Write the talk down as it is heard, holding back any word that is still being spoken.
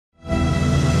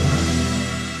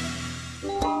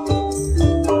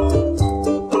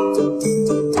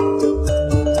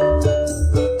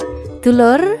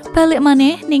Dulur, balik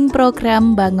maneh ning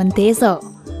program Bangun Desa.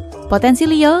 Potensi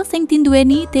liya sing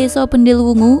dinduweni Desa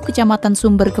Bendilwungu, Kecamatan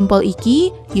Sumbergempol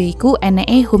iki yaiku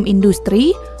eneke home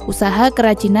industry, usaha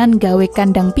kerajinan gawe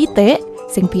kandang pitik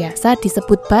sing biasa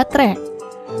disebut batrek.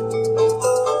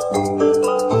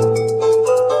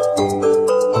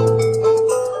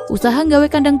 Usaha gawe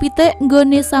kandang pitik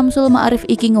nggone Samsul Ma'arif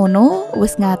iki ngono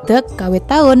wis ngadeg kawit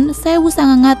taun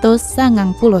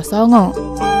 1999.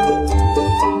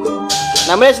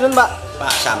 Namanya sinten, Pak?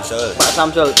 Pak Samsul. Pak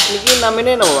Samsul. Niki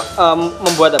namanya napa, Pak?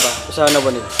 Membuat apa? Usaha napa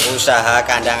nih? Usaha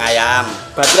kandang ayam.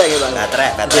 Batrek ya, Pak?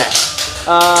 Batrek.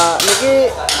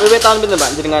 Niki wiwit tahun pinten,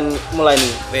 Pak? Jenengan mulai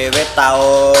nih? Wiwit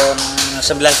tahun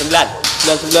 99.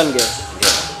 99 nggih.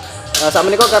 Nggih. Sak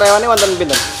menika karyawane wonten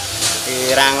pinten?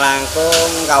 Kirang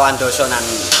langkung kawan dosonan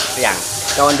tiyang.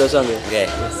 Kawan doso nggih. Nggih.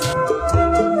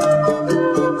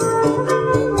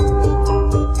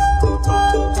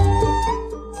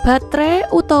 Batrek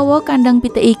utawa kandang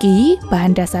pitik iki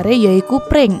bahan dasare yaiku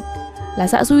pring. Lah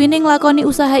saksuwine nglakoni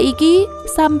usaha iki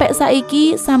sampai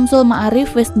saiki Samsul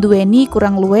Ma'arif wis duweni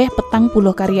kurang luwih 40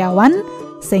 karyawan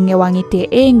sing ngewangi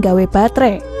dheke nggawe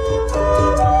batrek.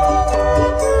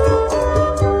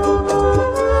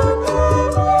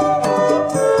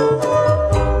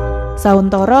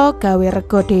 Sauntara gawe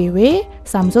rega dhewe,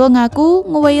 Samsul ngaku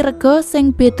ngowahi rega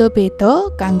sing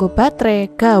beda-beda kanggo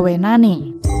batrek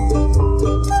gawenane.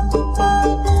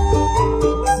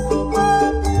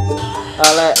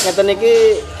 Lek ngeten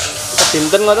iki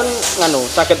sedinten ngoten nganu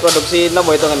saged produksi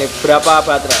napa hitungane berapa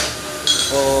baterai?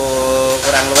 Oh,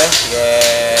 kurang luwih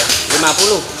nggih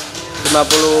 50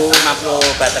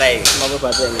 baterai. 50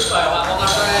 baterai nggih.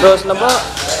 Terus napa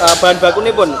bahan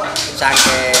bakunipun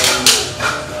Saking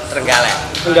Trenggalek.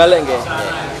 Trenggalek nggih.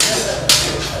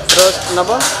 Terus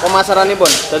napa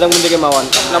pemasaranipun dateng pundi kemawon?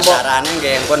 Napa Pemasaranane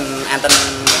nggih pun enten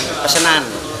pesenan.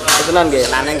 Pesenan nggih.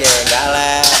 Pesenane nggih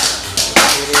Galek.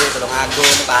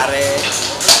 Tulungagung, Pare.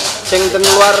 Sing ten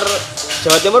luar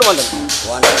Jawa Timur wonten?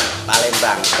 Wonten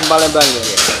Palembang. Palembang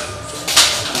nggih.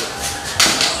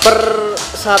 Per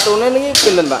satune niki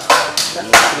pinten, Pak?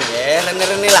 Nggih,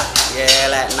 rene-rene lah.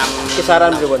 Nggih, lek 6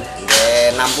 Kisaran pripun?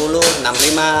 Nggih, 60, 65,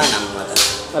 6 ngoten.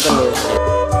 Ngoten nggih.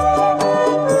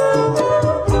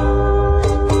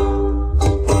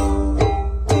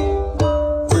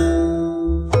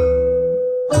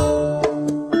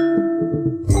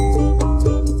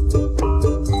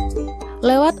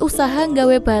 Lewat usaha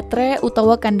nggawe batrek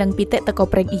utawa kandang pitik teko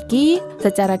pring iki,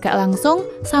 secara gak langsung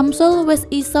Samsul wis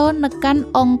iso nekan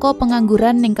angka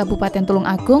pengangguran ning Kabupaten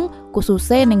Tulungagung,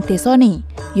 khususé ning desane,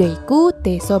 yaiku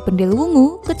Desa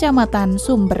Bendilwungu, Kecamatan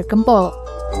Sumbergempol.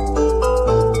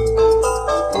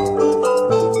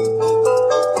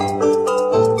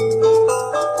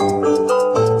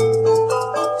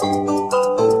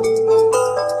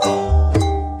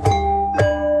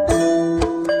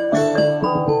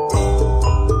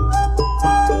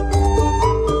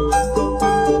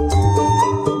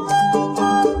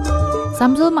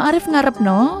 Samsul Ma'arif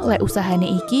ngarepno lek usahane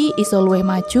iki iso luwih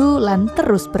maju lan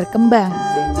terus berkembang.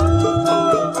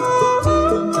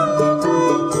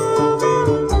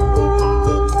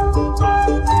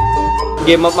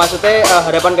 Nggih, maksudnya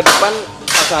harapan ke depan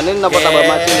usahane napa tambah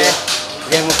maju nggih.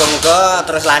 Nggih, muga-muga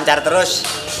terus lancar terus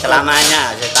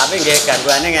selamanya. Tapi nggih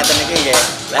gangguane ngeten iki nggih.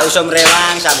 Lek usum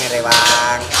rewang sami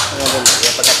rewang. Ngoten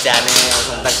nggih pekerjaane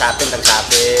usum teng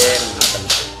sabin ngoten.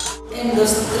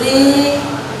 Industri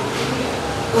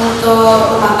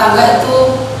untuk rumah tangga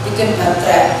itu bikin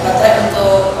baterai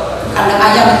untuk kandang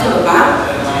ayam itu loh, Pak.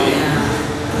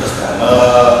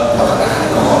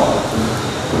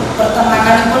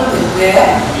 Pertanakan pun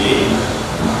bebek,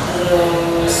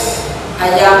 terus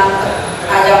ayam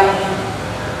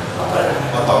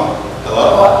potong,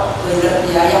 telur,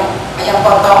 ya, ayam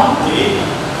potong, ya,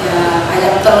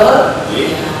 ayam telur,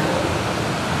 ya.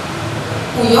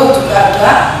 Puyuh juga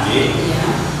ada, ya.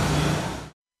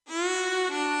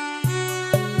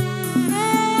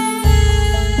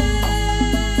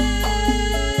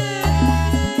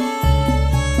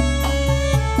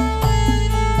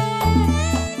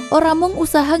 Ora mung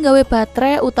usaha gawe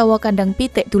batrek utawa kandang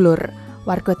pitik dulur.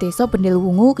 Warga Desa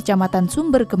Bendilwungu, Kecamatan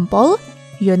Sumbergempol,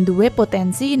 ya duwe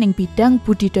potensi ning bidang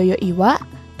budidaya iwak,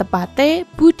 tepate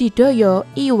budidaya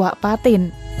iwak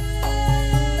patin.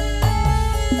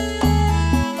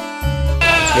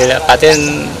 Iwak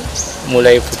patin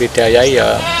mulai budidaya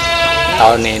ya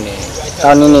tahun ini.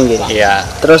 Tahun ini nggih. Iya.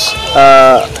 Terus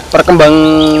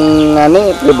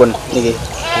perkembangannya pripun niki?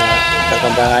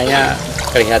 Perkembangannya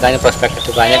kelihatannya prospek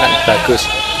kedepannya kan bagus.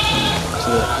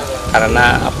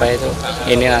 Karena apa itu?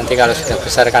 Ini nanti kalau sudah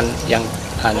besar kan yang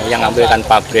ambil kan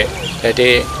pabrik.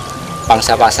 Jadi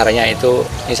pangsa pasarnya itu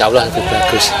insya Allah lebih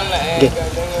bagus. Nggih.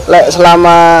 Lek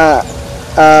selama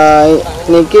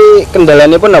niki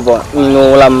kendalanya pun apa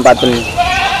ngulam paten?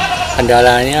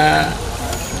 Kendalanya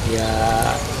ya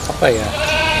apa ya,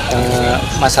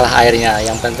 masalah airnya.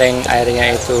 Yang penting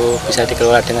airnya itu bisa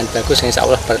dikelola dengan bagus, insya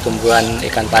Allah pertumbuhan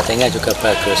ikan patennya juga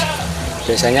bagus.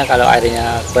 Biasanya kalau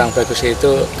airnya kurang bagus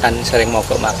itu kan sering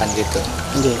mogok makan gitu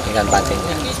ikan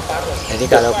patennya. Jadi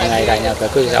kalau pengairannya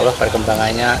bagus, insya Allah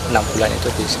perkembangannya 6 bulan itu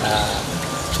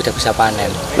sudah bisa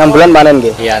panen. 6 bulan panen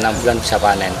nggih? Iya, 6 bulan bisa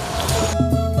panen.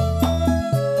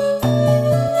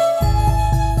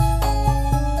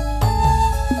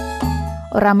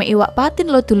 Ora mek iwak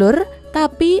patin lo dulur,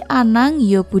 tapi anang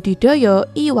yo budidaya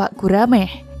iwak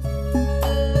gurame.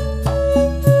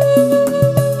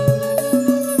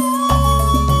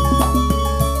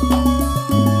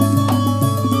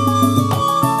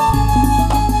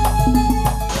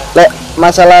 Lek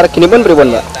masalah regini pun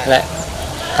pripun, Mbak? Lek,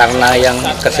 karena yang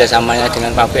kerjasamanya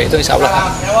dengan pabrik itu insya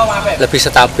Allah lebih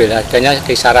stabil, harganya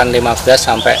kisaran 15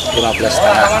 sampai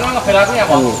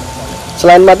 15,5.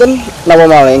 Selain paten, napa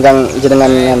malih ingkang jenengan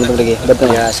nganu mriki?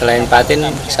 Betul. Ya, selain patin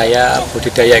saya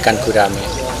budidaya ikan gurame.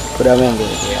 Gurame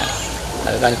nggih. Ya,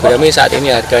 ikan gurame saat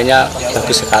ini harganya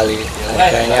bagus sekali.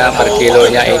 Harganya per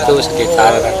kilonya itu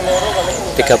sekitar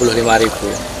 35.000.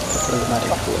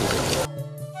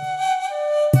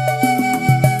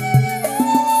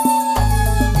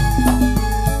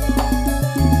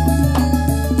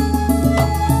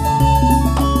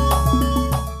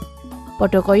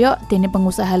 Padha kaya dene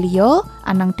pengusaha liya,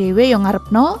 anang dhewe yo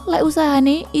ngarepno lek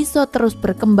usahane iso terus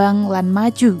berkembang lan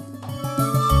maju.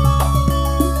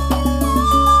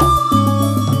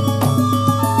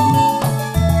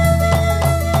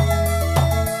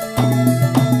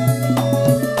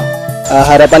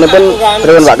 Harapanipun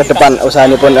pripun Pak ke depan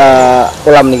usahanipun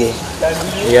ulam niki?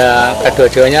 Ya,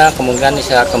 kedua-duanya kemungkinan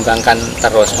bisa kembangkan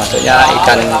terus. Maksudnya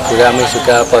ikan gurame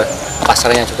juga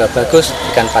pasarnya juga bagus,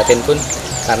 ikan patin pun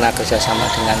karena kerjasama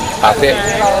dengan pabrik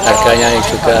harganya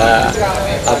juga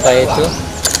apa itu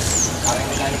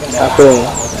Agung.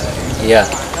 iya,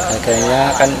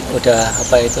 harganya kan udah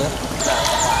apa itu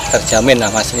terjamin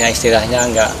lah, maksudnya istilahnya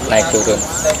nggak naik turun.